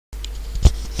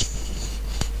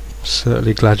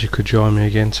Certainly glad you could join me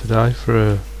again today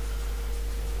for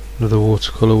another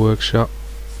watercolour workshop.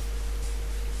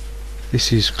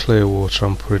 This is clear water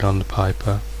I'm putting on the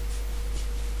paper.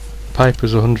 The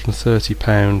paper's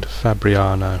 £130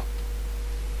 Fabriano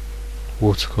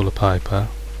Watercolour Paper.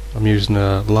 I'm using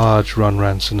a large Ron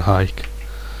Ranson hake,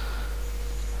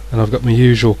 and I've got my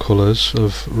usual colours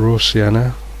of Raw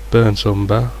Sienna, burnt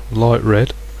umber, light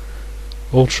red,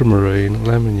 ultramarine,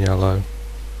 lemon yellow,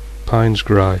 Payne's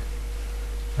grey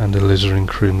and Alizarin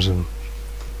crimson.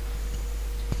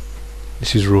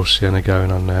 This is Raw Sienna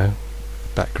going on now,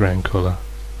 background colour.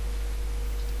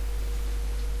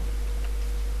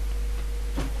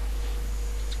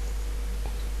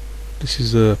 This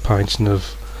is a painting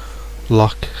of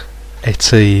Loch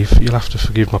Etive. You'll have to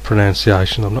forgive my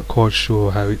pronunciation, I'm not quite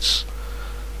sure how it's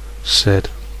said.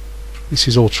 This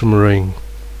is ultramarine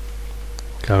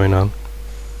going on.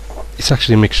 It's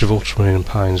actually a mixture of ultramarine and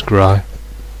Payne's grey.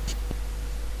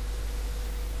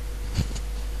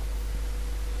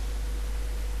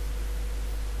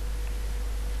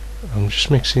 I'm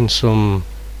just mixing some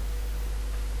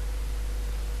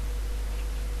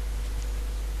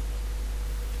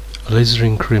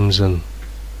Alizarin crimson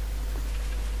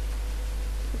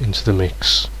into the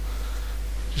mix,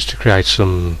 just to create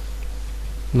some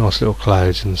nice little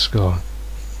clouds in the sky.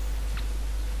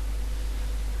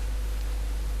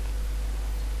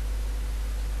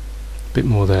 A bit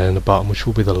more there in the bottom, which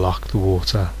will be the loch, the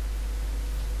water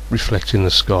reflecting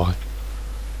the sky.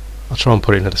 I'll try and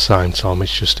put it in at the same time,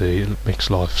 it makes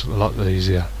life a lot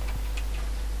easier.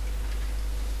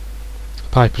 The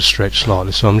paper's stretched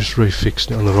slightly, so I'm just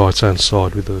refixing it on the right hand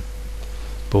side with the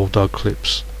bulldog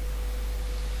clips.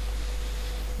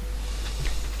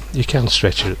 You can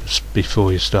stretch it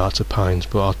before you start to paint,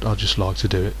 but I just like to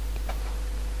do it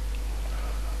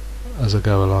as I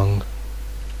go along.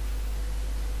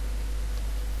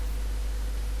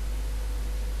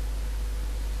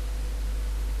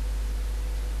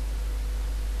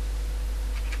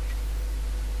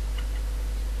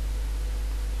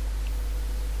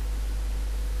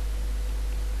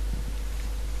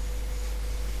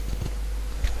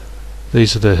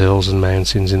 These are the hills and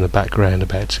mountains in the background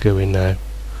about to go in now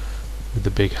with the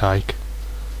big hake,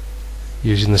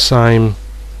 using the same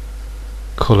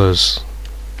colours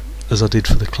as I did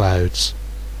for the clouds.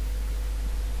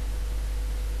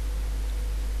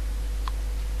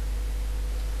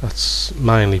 That's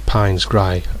mainly Payne's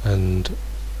grey and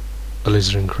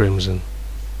Alizarin crimson.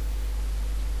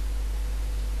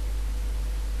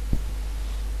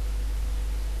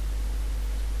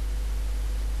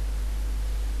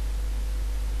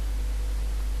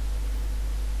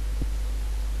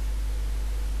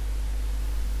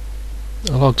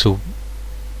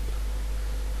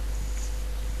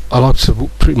 I like to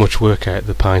pretty much work out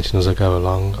the painting as I go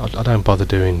along. I don't bother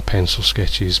doing pencil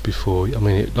sketches before. I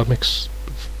mean, it makes,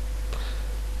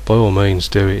 by all means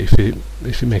do it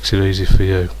if it makes it easy for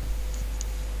you.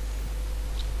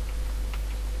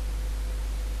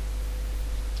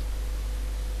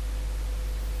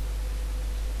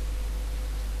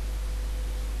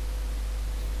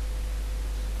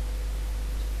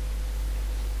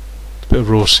 Bit of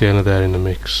Raw Sienna there in the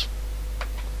mix.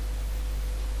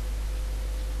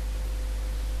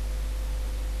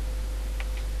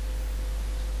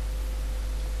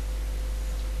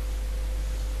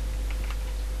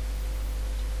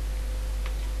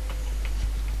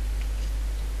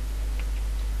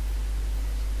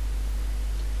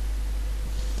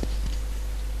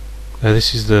 Now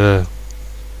this is the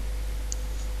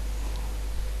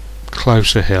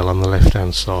closer hill on the left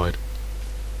hand side.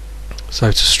 So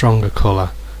it's a stronger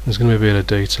colour. There's going to be a bit of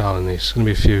detail in this. There's going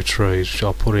to be a few trees which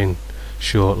I'll put in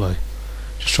shortly.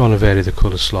 Just trying to vary the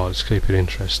colour slightly to keep it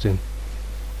interesting.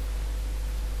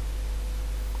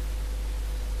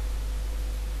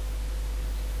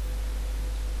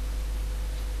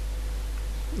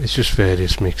 It's just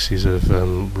various mixes of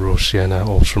Raw Sienna,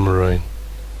 Ultramarine.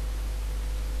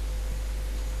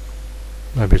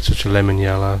 Maybe a touch of lemon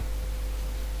yellow.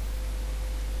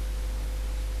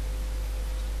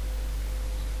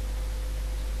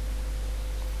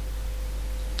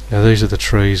 Now these are the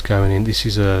trees going in. This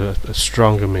is a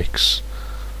stronger mix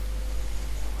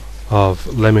of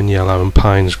lemon yellow and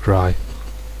Payne's grey,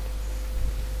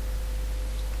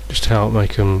 just to help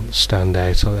make them stand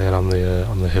out out there on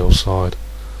the hillside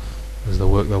as they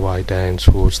work their way down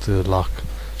towards the loch.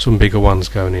 Some bigger ones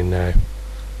going in now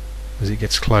as it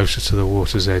gets closer to the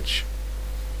water's edge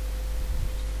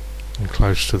and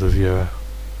close to the viewer.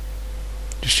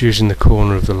 Just using the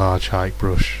corner of the large hake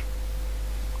brush.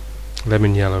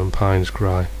 Lemon yellow and Payne's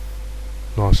grey,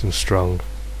 nice and strong.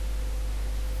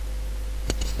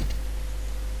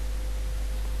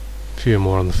 few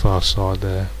more on the far side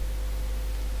there.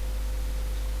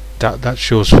 That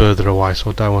shows further away, so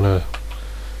I don't want to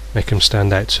make them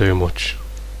stand out too much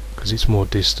because it's more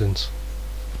distant.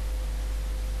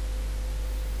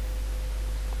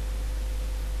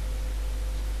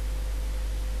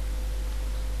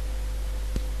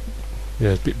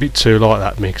 Yeah, it's a bit too light,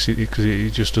 that mix, because it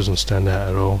just doesn't stand out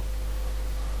at all.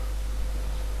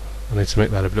 I need to make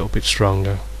that a little bit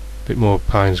stronger. A bit more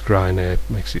Payne's grain there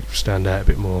makes it stand out a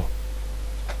bit more.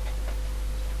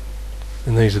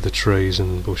 And these are the trees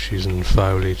and bushes and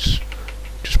foliage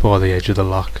just by the edge of the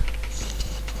loch.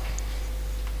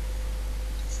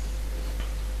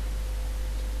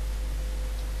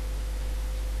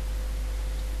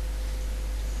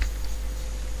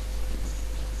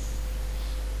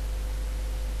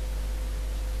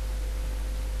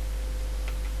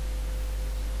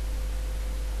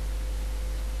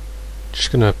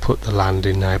 Just going to put the land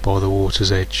in now by the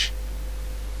water's edge,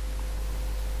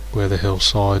 where the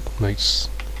hillside meets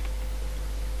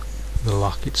the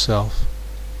loch itself.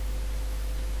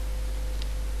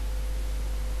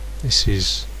 This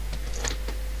is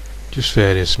just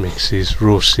various mixes: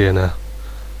 raw sienna,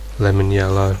 lemon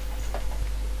yellow,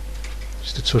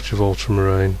 just a touch of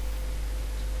ultramarine,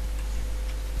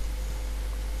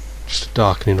 just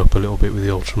darkening up a little bit with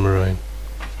the ultramarine.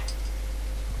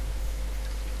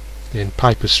 The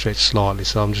paper's stretched slightly,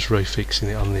 so I'm just refixing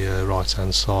it on the right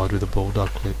hand side with the bulldog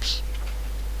clips,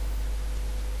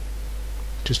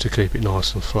 just to keep it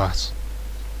nice and flat.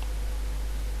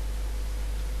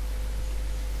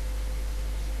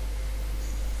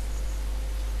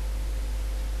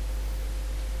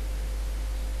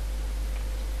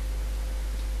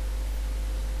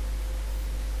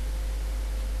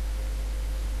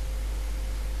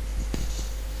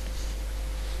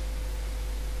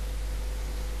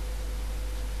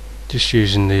 Just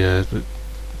using the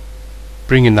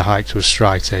bringing the hake to a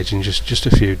straight edge, and just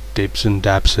a few dips and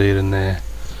dabs here and there.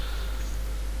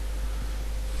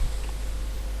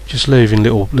 Just leaving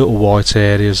little white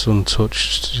areas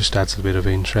untouched just adds a bit of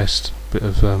interest, bit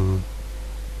of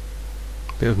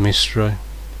mystery.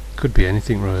 Could be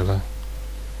anything really.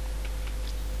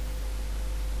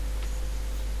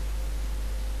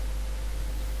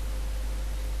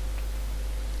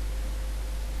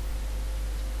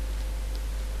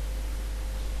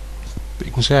 But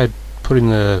you can see how putting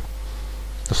the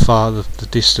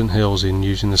distant hills in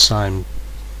using the same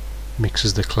mix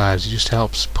as the clouds, it just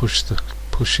helps push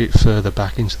it further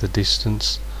back into the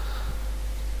distance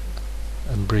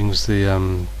and brings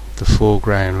the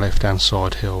foreground left hand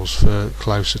side hills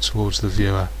closer towards the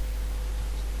viewer.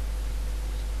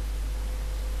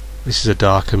 This is a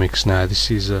darker mix now. This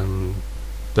is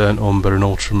burnt umber and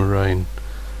ultramarine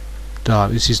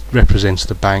dark. This represents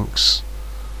the banks,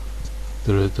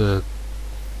 the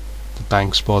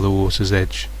banks by the water's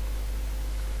edge.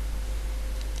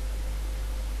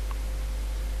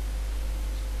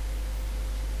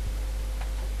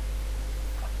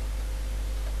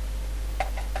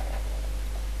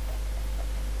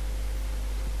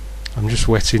 I'm just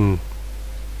wetting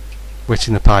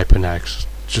the paper now,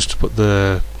 just to put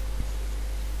the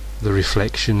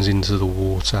reflections into the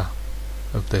water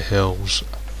of the hills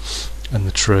and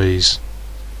the trees.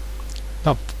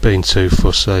 Not being too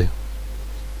fussy.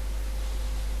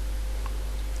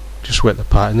 Just wet the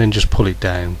paper and then just pull it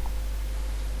down.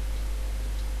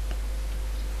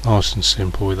 Nice and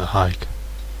simple with a hake.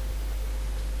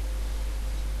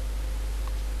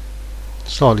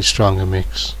 Slightly stronger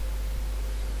mix.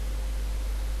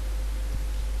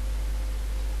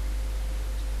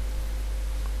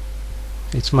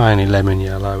 It's mainly lemon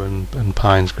yellow and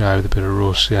Payne's grey with a bit of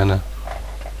raw sienna.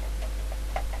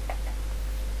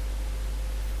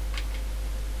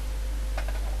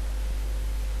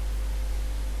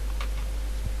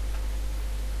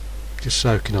 Just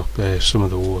soaking up some of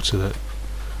the water that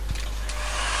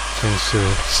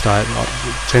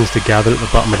tends to gather at the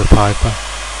bottom of the paper.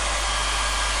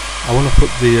 I want to put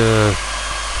the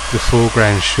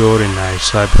foreground shore in now,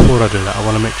 so before I do that I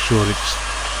want to make sure it's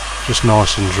just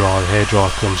nice and dry. Hair dry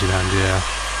comes in handy here.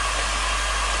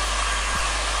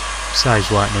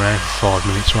 Saves waiting around for 5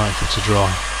 minutes waiting for it to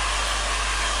dry.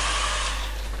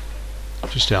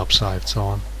 Just to help save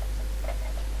time.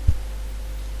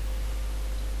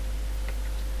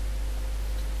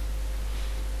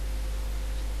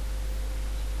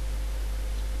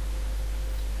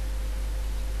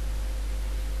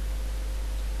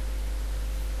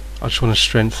 I just want to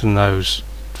strengthen those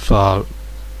far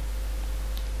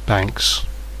banks,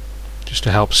 just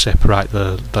to help separate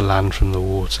the land from the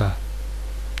water,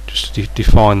 just to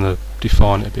define it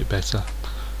a bit better.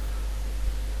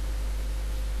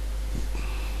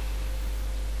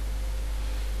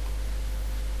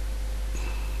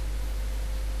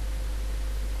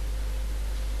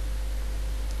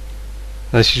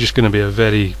 Now this is just going to be a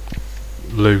very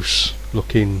loose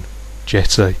looking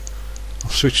jetty.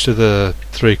 I've switched to the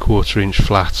 3/4 inch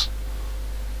flat.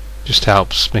 Just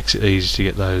helps, makes it easy to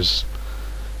get those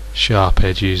sharp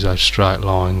edges, those straight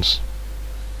lines.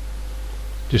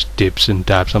 Just dibs and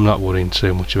dabs. I'm not worrying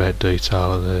too much about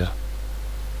detail there.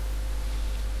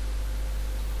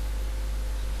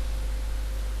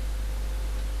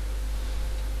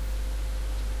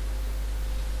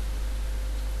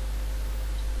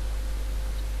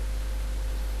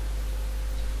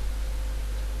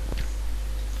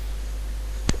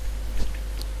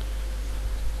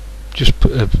 Just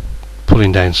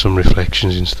pulling down some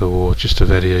reflections into the water, just a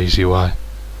very easy way.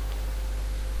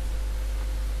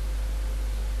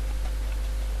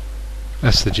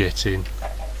 That's the jetting.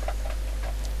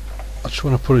 I just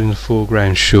want to put in the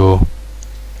foreground shore.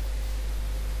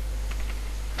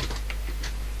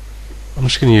 I'm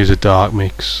just going to use a dark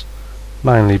mix,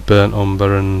 mainly burnt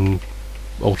umber and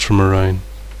ultramarine.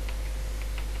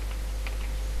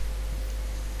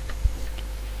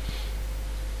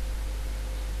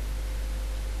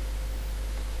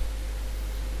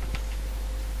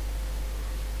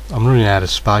 I'm running out of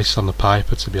space on the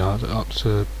paper, to be honest,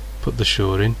 to put the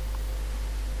shore in.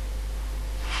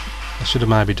 I should have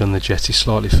maybe done the jetty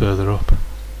slightly further up.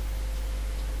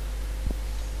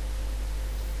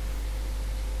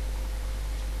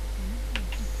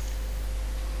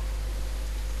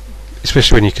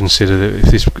 Especially when you consider that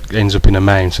if this ends up in a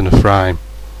mount and a frame.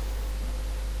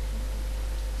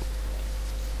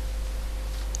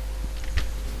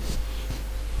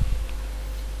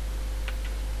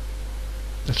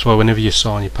 That's why whenever you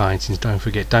sign your paintings, don't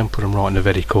put them right in the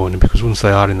very corner, because once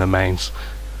they are in the mount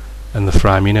and the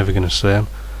frame, you're never going to see them.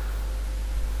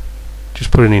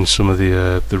 Just putting in some of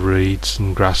the reeds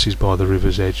and grasses by the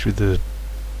river's edge with the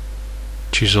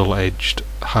chisel edged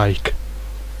hake,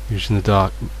 using the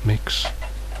dark mix.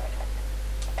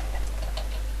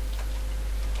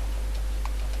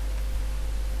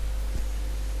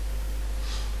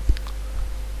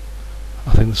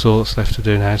 I think that's all that's left to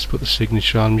do now is put the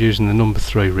signature on. I'm using the number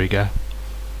 3 rigger.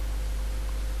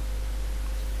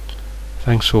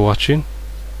 Thanks for watching,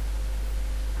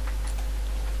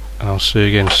 and I'll see you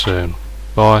again soon.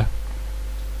 Bye.